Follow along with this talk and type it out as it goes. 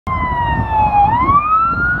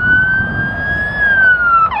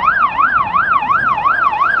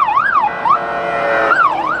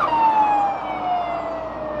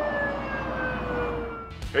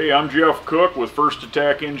Hey, I'm Jeff Cook with First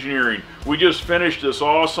Attack Engineering. We just finished this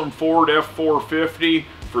awesome Ford F450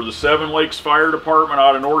 for the Seven Lakes Fire Department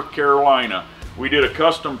out of North Carolina. We did a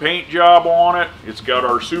custom paint job on it. It's got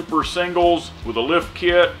our super singles with a lift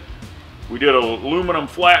kit. We did an aluminum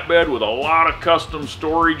flatbed with a lot of custom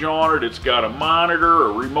storage on it. It's got a monitor,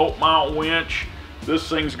 a remote mount winch. This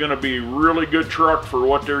thing's gonna be a really good truck for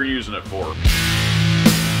what they're using it for.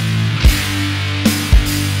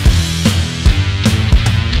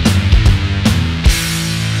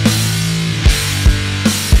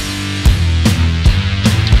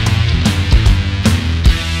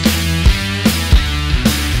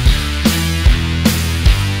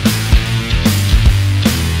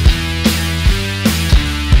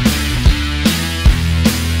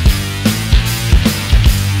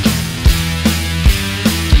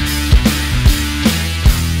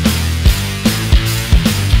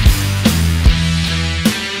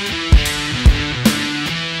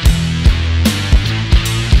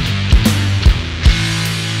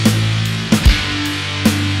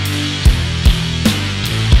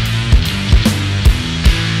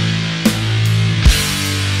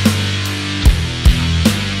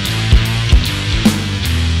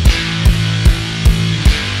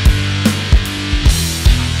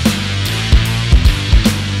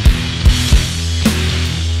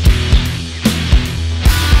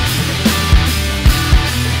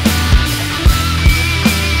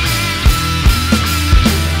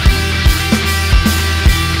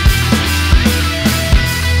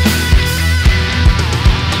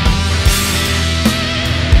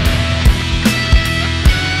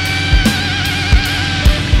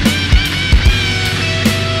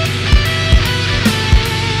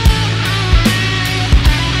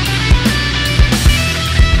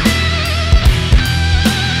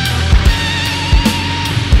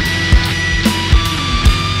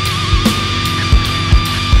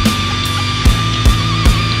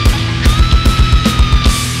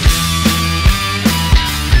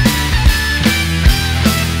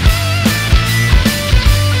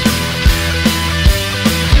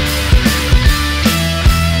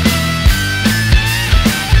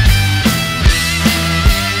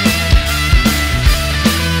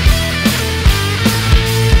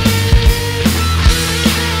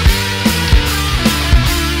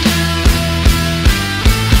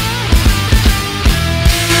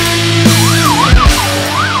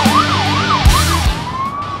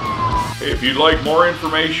 If you'd like more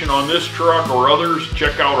information on this truck or others,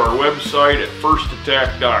 check out our website at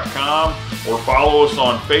firstattack.com or follow us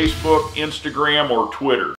on Facebook, Instagram, or Twitter.